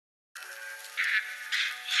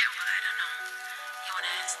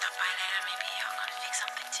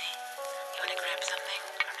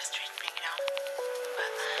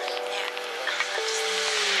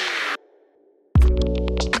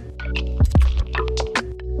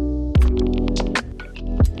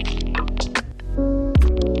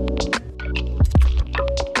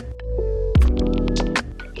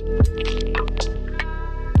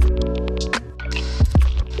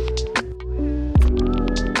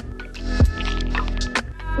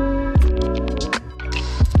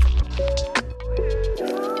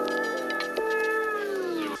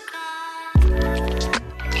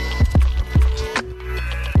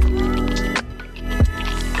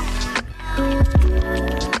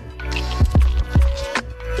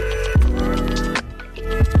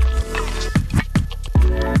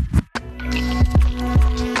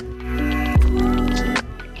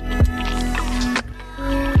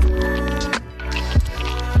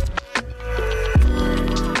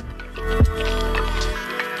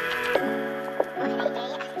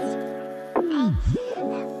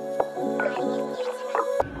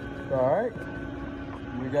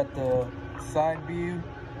side view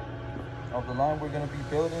of the line we're going to be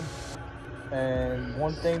building. And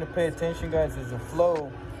one thing to pay attention, guys, is the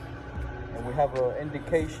flow. And we have an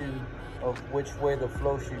indication of which way the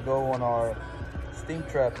flow should go on our steam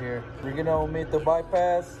trap here. We're going to omit the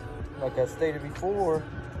bypass, like I stated before.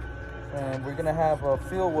 And we're going to have a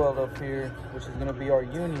field weld up here, which is going to be our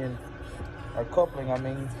union, our coupling, I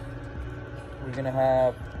mean. We're going to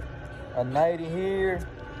have a 90 here,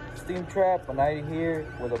 steam trap, a 90 here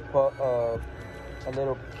with a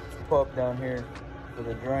little puck down here for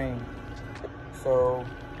the drain. So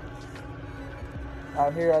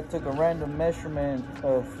out here I took a random measurement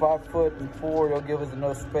of 5 foot and 4. It'll give us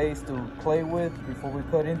enough space to play with before we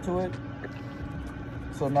cut into it.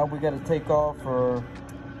 So now we got to take off for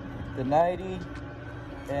the 90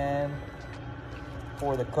 and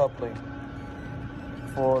for the coupling.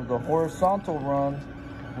 For the horizontal run,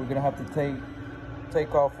 we're gonna have to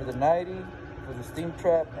take off for the 90 for the steam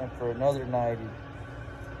trap and for another 90.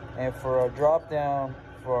 And for our drop down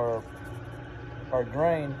for our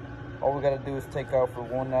drain, all we gotta do is take out for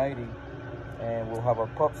 190 and we'll have our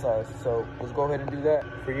pup size. So let's go ahead and do that.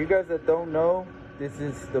 For you guys that don't know, this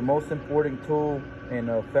is the most important tool in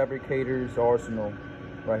a fabricator's arsenal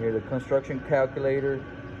right here, the construction calculator.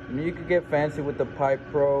 I mean, you could get fancy with the Pipe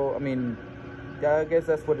Pro. I mean, I guess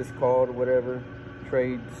that's what it's called, or whatever,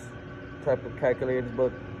 trades type of calculators,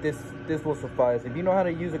 but this will suffice. If you know how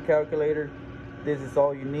to use a calculator, this is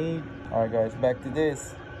all you need. All right, guys, back to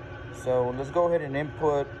this. So let's go ahead and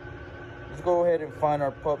input. Let's go ahead and find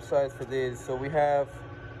our pup size for this. So we have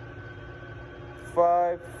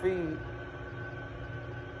 5 feet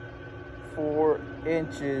 4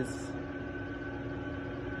 inches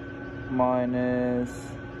minus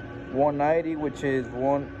 190, which is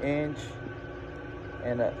 1 inch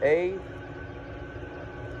and an eighth,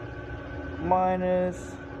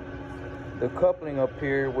 minus the coupling up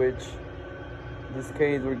here, which in this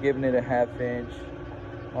case we're giving it a 1/2 inch,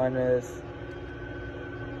 minus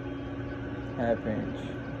 1/2 inch.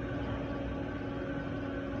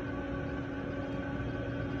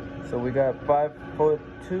 So we got 5 foot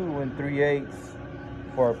 2 3/8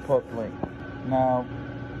 for our pup length. Now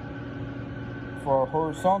for our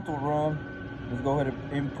horizontal run, let's go ahead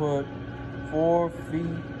and input 4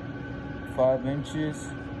 feet 5 inches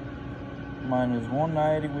minus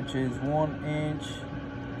 190, which is 1 inch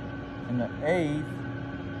and an eighth,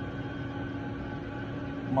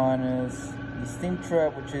 minus the steam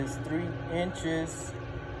trap, which is 3 inches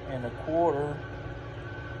and a quarter,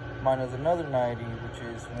 minus another 90, which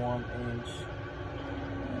is 1 inch.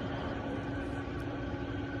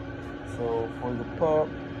 So for the pup,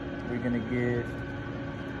 we're gonna get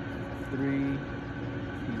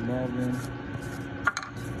 311.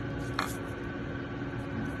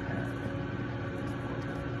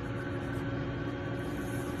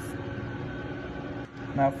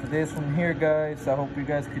 Now for this one here, guys, I hope you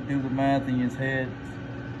guys could do the math in your head,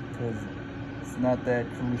 because it's not that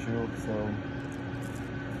crucial. So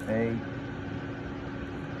 8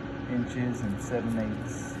 inches and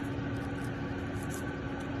 7/8.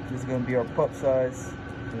 This is gonna be our pup size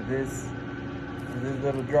for this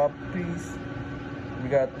little drop piece. We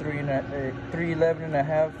got 311 and a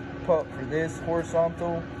half pup for this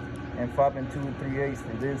horizontal, and 5 2 3/8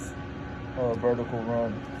 for this vertical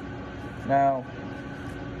run. Now,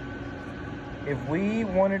 if we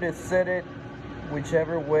wanted to set it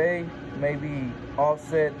whichever way, maybe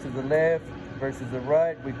offset to the left versus the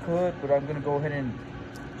right, we could, but I'm gonna go ahead and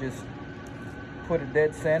just put it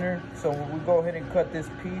dead center. So when we go ahead and cut this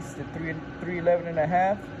piece to 311 and a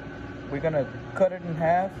half, we're gonna cut it in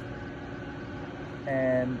half,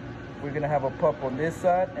 and we're gonna have a pup on this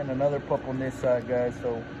side and another pup on this side, guys.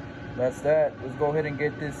 So that's that. Let's go ahead and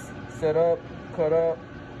get this set up, cut up,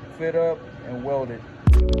 fit up, and weld it.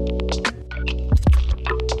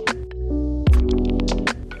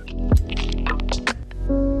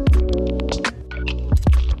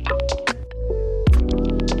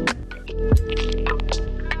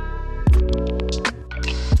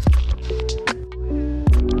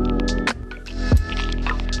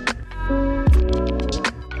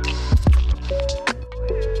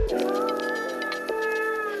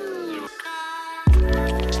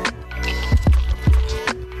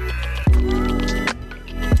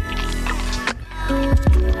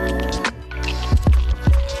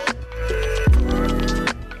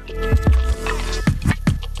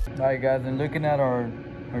 Alright, guys, and looking at our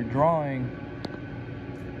drawing,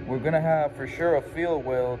 we're gonna have for sure a field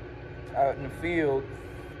weld out in the field,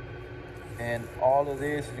 and all of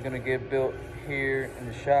this is gonna get built here in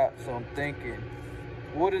the shop. So I'm thinking,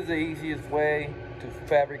 what is the easiest way to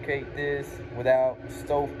fabricate this without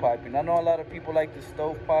stove piping? I know a lot of people like the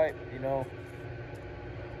stove pipe, you know,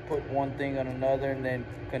 put one thing on another and then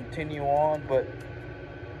continue on. But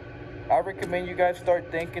I recommend you guys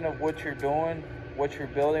start thinking of what you're doing, what you're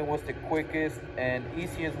building, what's the quickest and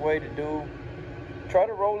easiest way to do. Try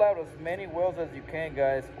to roll out as many welds as you can,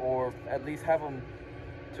 guys, or at least have them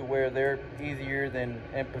to where they're easier than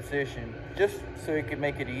in position, just so it can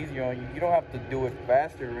make it easier on you. You don't have to do it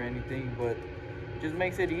faster or anything, but it just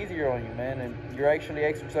makes it easier on you, man, and you're actually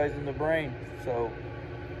exercising the brain. So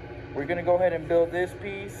we're gonna go ahead and build this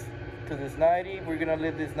piece to this 90. We're gonna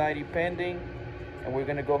leave this 90 pending, and we're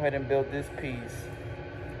gonna go ahead and build this piece,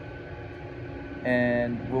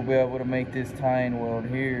 and we'll be able to make this tie-in weld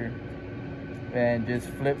here and just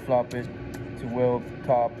flip-flop it to weld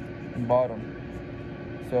top and bottom.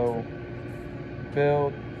 So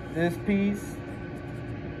build this piece,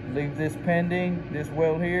 leave this pending, this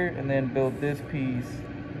weld here, and then build this piece.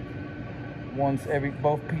 Once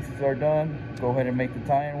both pieces are done, go ahead and make the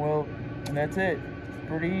tie-in weld, and that's it. It's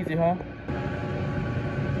pretty easy, huh?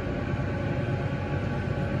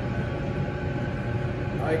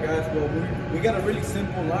 Alright guys, well we got a really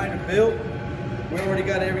simple line to build. We already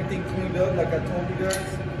got everything cleaned up like I told you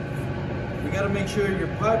guys. We got to make sure your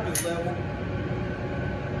pipe is level.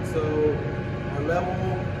 So our level,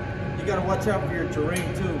 you got to watch out for your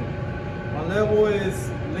terrain too. My level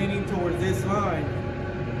is leaning towards this line.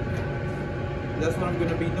 That's what I'm going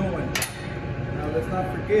to be doing. Now let's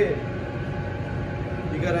not forget,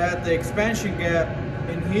 you got to add the expansion gap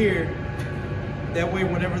in here. That way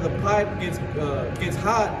whenever the pipe gets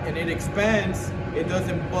hot and it expands, it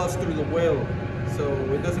doesn't bust through the weld. So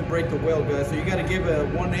it doesn't break the weld, guys. So you got to give a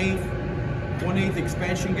 1/8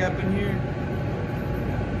 expansion gap in here.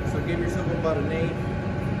 So give yourself about an 1/8.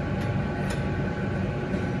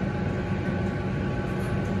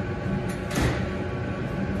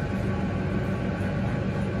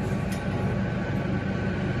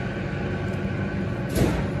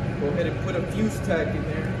 Go ahead and put a fuse tack in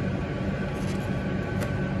there.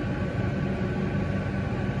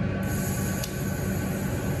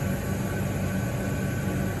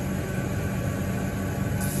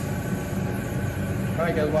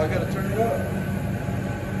 Alright guys, well I gotta turn it up.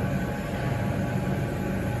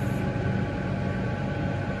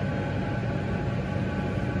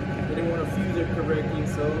 I didn't want to fuse it correctly,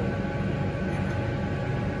 so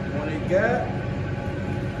 1/8 gap.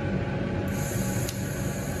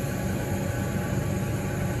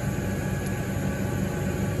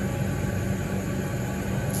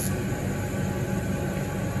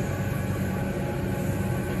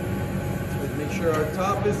 Let's make sure our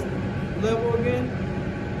top is level again.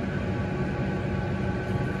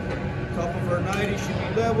 Top of our 90 should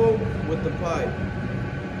be level with the pipe.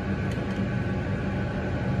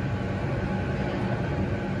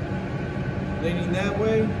 Leaning that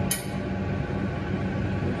way.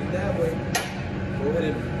 Leaning that way. Go ahead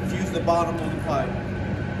and fuse the bottom of the pipe.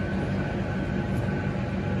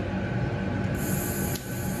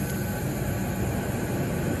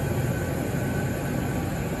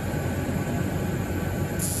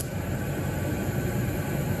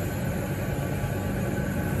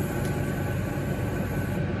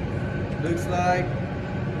 Looks like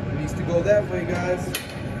it needs to go that way, guys.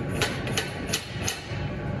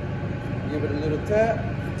 Give it a little tap,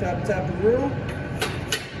 tap, tap the rule.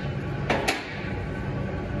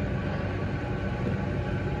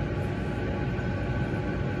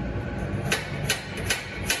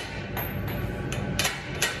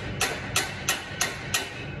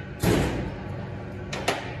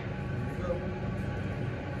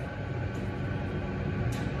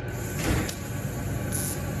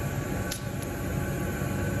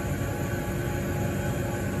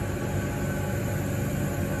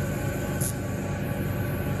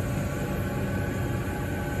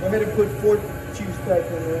 Go ahead and put 4 fuse tack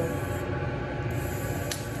in there.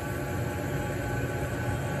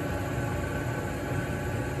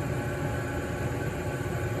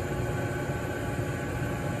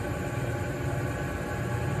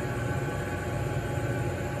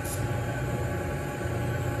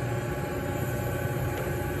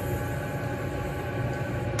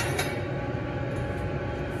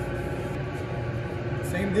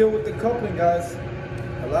 Same deal with the coupling, guys.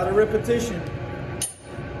 A lot of repetition.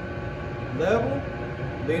 Level,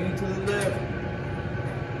 leaning to the left.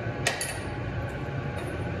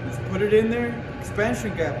 Just put it in there.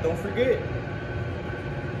 Expansion gap, don't forget.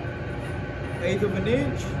 1/8 of an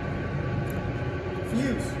inch.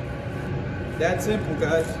 Fuse. That simple,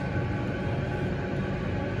 guys.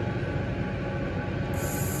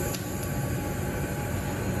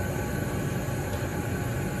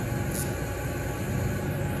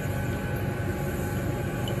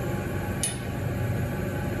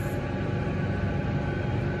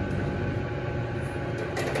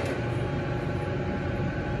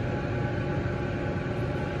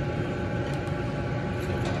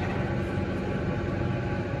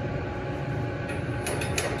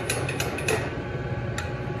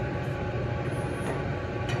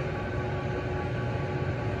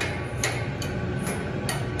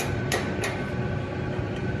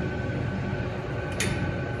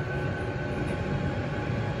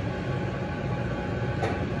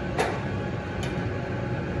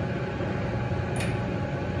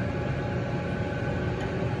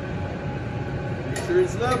 sure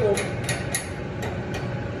it's level.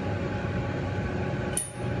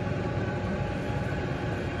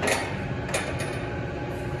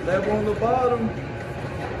 Level on the bottom.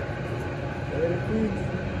 Let it be.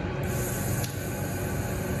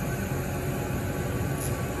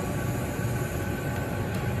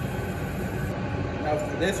 Now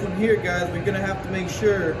for this one here, guys, we're gonna have to make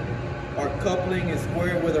sure our coupling is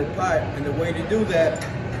square with our pipe. And the way to do that,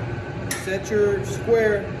 set your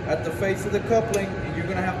square at the face of the coupling, and you're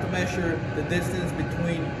gonna have to measure the distance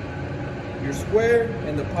between your square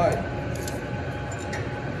and the pipe.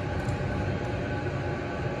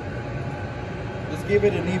 Just give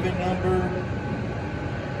it an even number,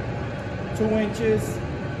 2 inches,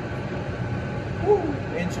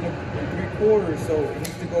 inch and 3/4, so it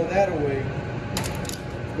needs to go that way.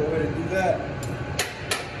 Go ahead and do that.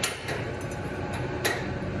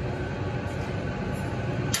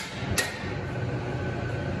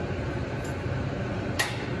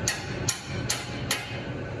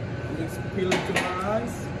 It's appealing to my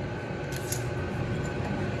eyes.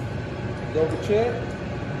 Double check.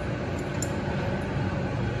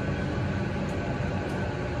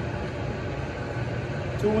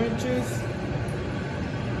 Two inches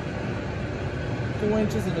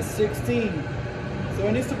and a 16. So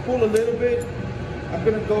it needs to pull a little bit. I'm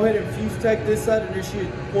gonna go ahead and fuse tack this side, and it should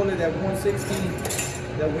pull it at 1/16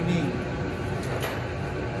 that we need.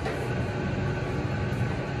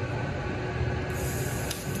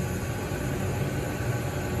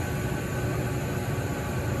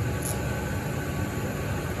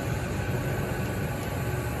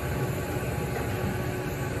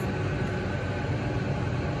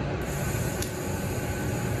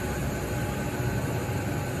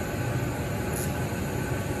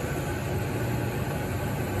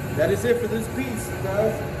 That is it for this piece,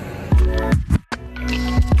 guys.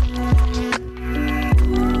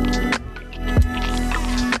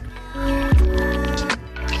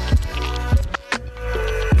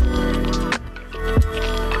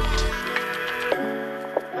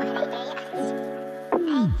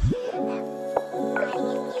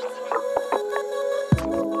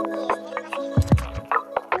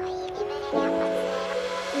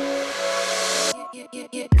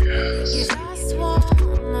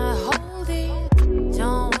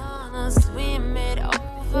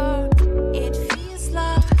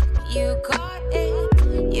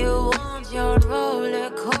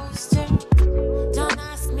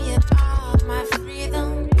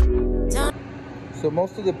 So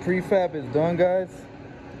most of the prefab is done, guys.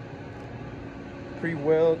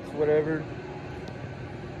 Pre-welds, whatever.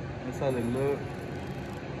 That's how they look.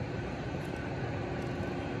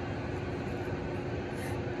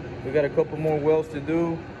 We got a couple more welds to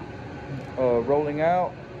do, rolling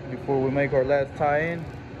out before we make our last tie-in.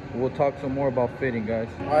 We'll talk some more about fitting, guys.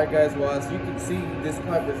 All right, guys. Well, as you can see, this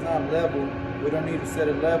pipe is not level. We don't need to set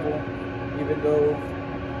it level, even though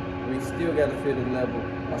we still got to fit it level.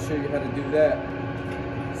 I'll show you how to do that.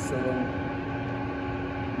 So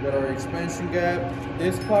we got our expansion gap.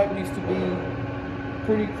 This pipe needs to be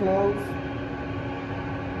pretty close,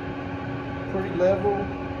 pretty level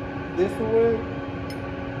this way.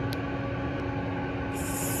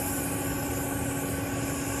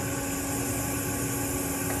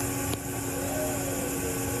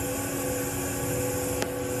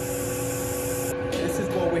 This is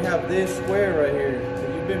what we have, this square right here. If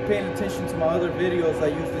you've been paying attention to my other videos, I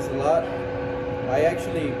use this a lot. I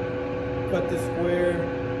actually cut the square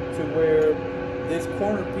to where this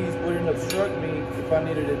corner piece wouldn't obstruct me if I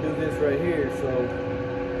needed to do this right here. So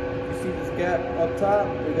you see this gap up top,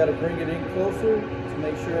 we got to bring it in closer to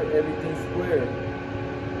make sure everything's square.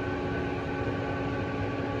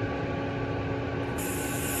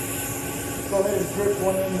 Go ahead and drip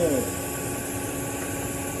one in there.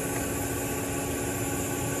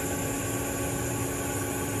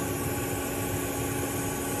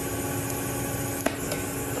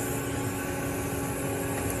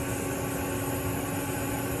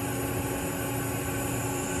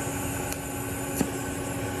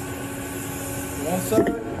 One side.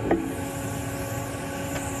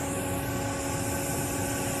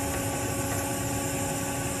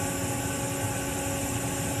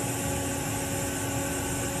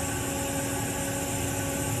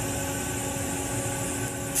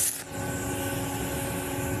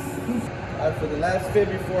 Alright, for the last fit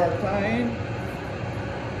before our tie-in,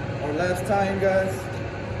 our last tie-in, guys,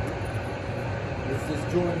 is this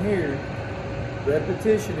joint here.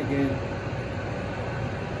 Repetition again.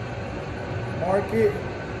 Mark it,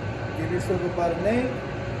 give yourself about an 8.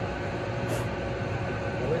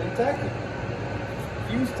 Go ahead and tack it.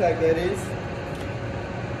 Fuse tack, that is.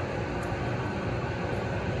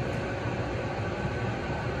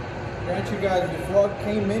 grant you guys, before I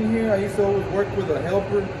came in here, I used to always work with a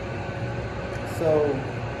helper, so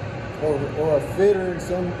or a fitter in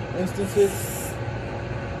some instances.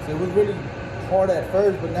 So it was really hard at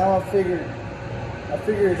first, but now I figured it out. I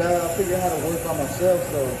figured out how to work by myself,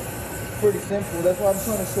 so it's pretty simple. That's why I'm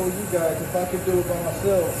trying to show you guys. If I could do it by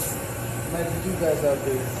myself, imagine you guys out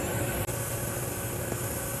there.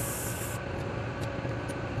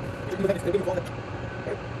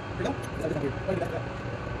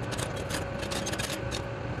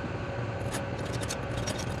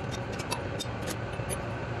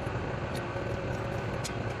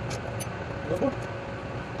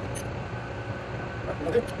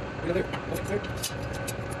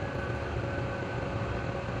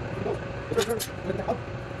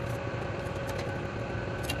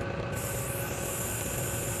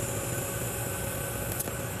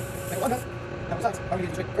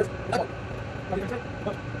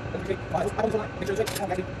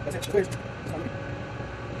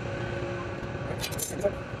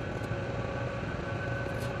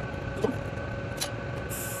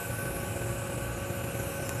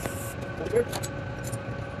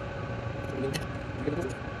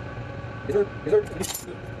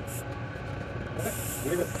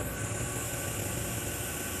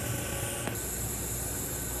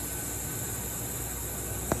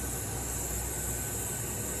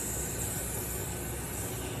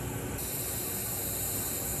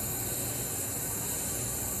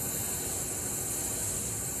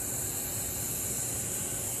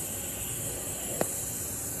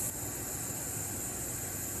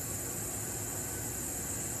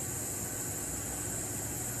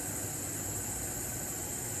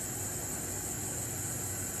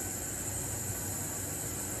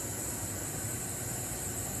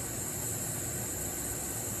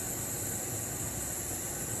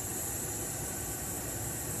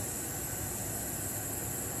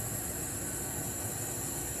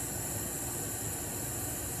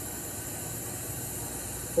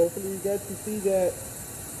 Hopefully you guys can see that.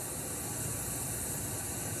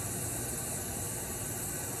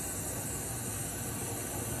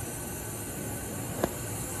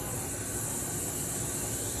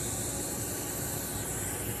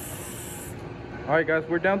 All right guys,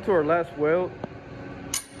 we're down to our last weld.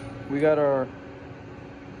 We got our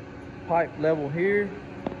pipe level here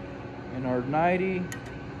and our 90.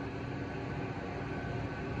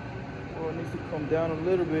 Well, it needs to come down a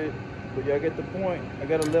little bit, but y'all get the point. I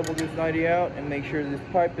gotta level this 90 out and make sure this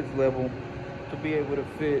pipe is level to be able to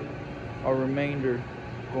fit our remainder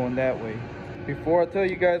going that way. Before I tell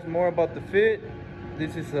you guys more about the fit,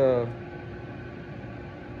 this is a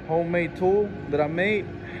homemade tool that I made.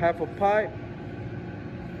 Half a pipe,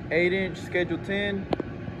 8-inch schedule 10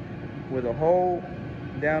 with a hole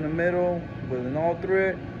down the middle with an all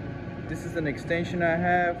thread. This is an extension I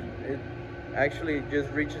have. It actually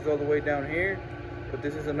just reaches all the way down here, but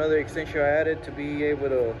this is another extension I added to be able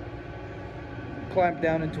to clamp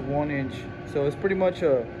down into 1 inch. So it's pretty much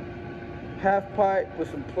a half pipe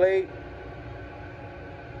with some plate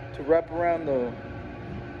to wrap around the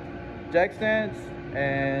jack stands,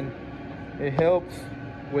 and it helps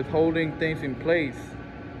with holding things in place.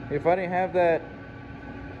 If I didn't have that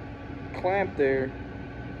clamp there,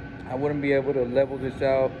 I wouldn't be able to level this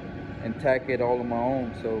out and tack it all on my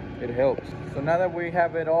own, so it helps. So now that we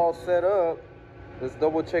have it all set up, let's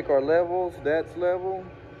double check our levels. That's level.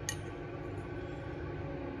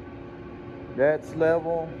 That's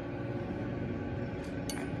level.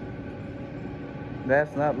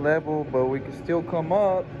 That's not level, but we can still come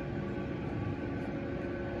up.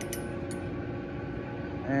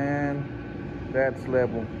 And that's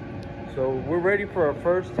level. So we're ready for our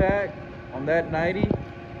first tack on that 90.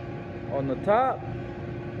 On the top,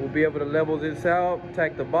 we'll be able to level this out,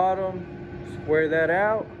 tack the bottom, square that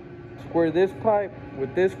out, square this pipe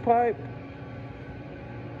with this pipe,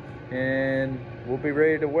 and we'll be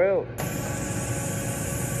ready to weld.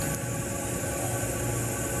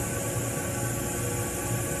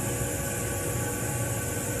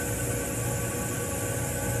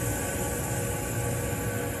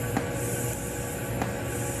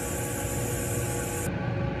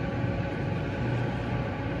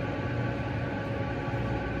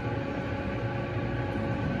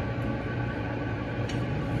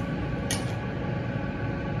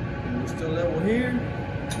 Still level here.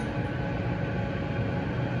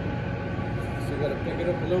 Still gotta pick it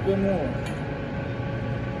up a little bit more.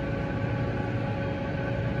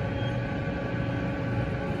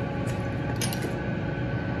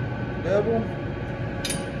 Level.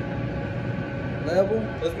 Level.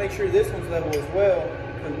 Let's make sure this one's level as well,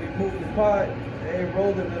 because we moved the pipe and it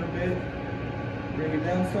rolled a little bit. Bring it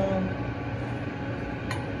down some.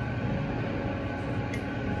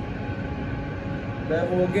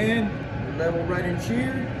 Level again. Level right in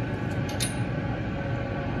cheer.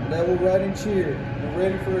 Level right in cheer. We're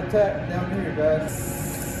ready for attack down here, guys.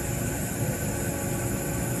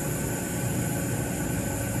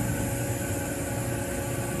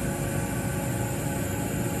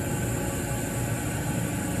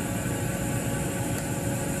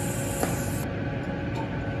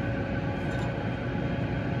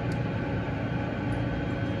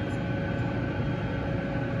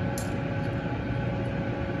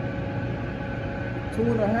 Two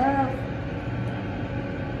and a half.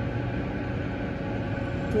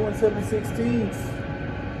 2 7/16.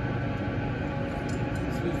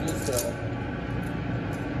 Let's use this side.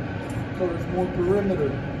 Covers more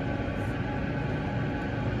perimeter.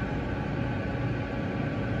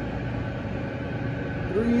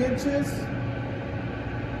 Three inches.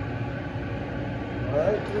 All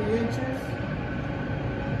right, 3 inches.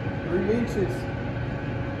 3 inches.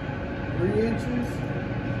 3 inches.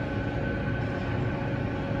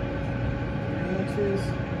 3 inches.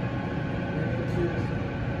 3 inches.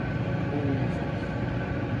 3 inches.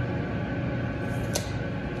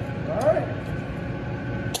 All right.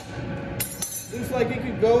 Looks like it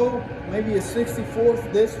could go maybe a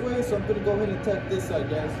 64th this way, so I'm gonna go ahead and tack this side,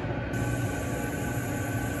 guys.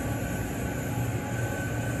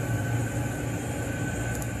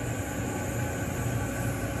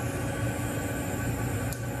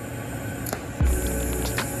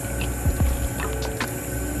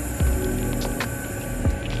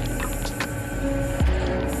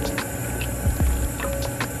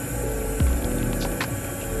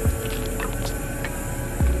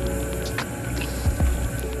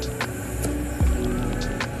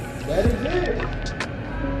 That is it.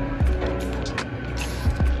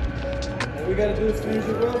 All we gotta do is finish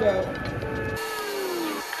the weld out.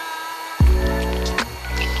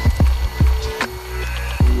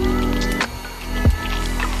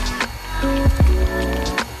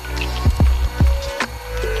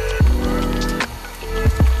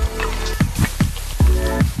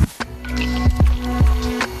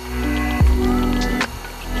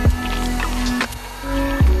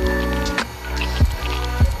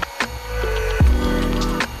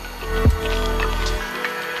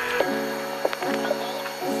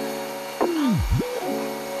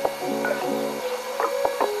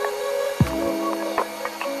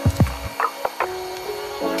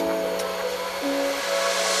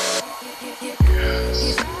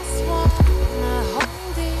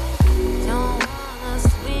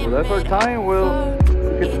 Well, that's our tying wheel.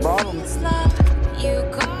 Look at the bottom. Put some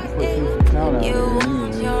count out there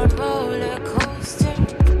anyway.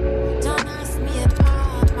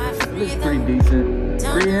 Looks pretty decent.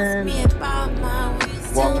 Freehand,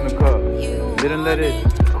 walking the cup. Didn't let it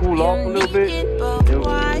cool off a little bit. It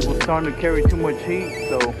was starting to carry too much heat,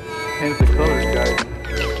 so hence the colors, guys.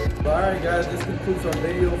 Alright guys, this concludes our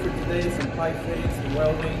video for today. Some pipe fitting, some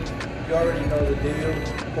welding. You already know the deal.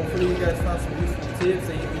 Hopefully you guys found some useful tips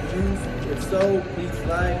that you can use. If so, please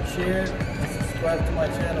like, share, and subscribe to my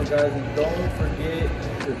channel, guys. And don't forget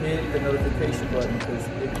to hit the notification button because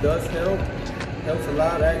it does help. Helps a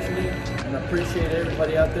lot actually. And I appreciate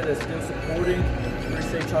everybody out there that's still supporting.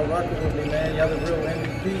 Appreciate y'all rocking with me, man. Y'all the real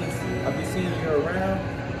MVPs. I'll be seeing you around.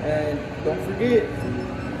 And don't forget,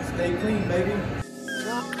 stay clean, baby.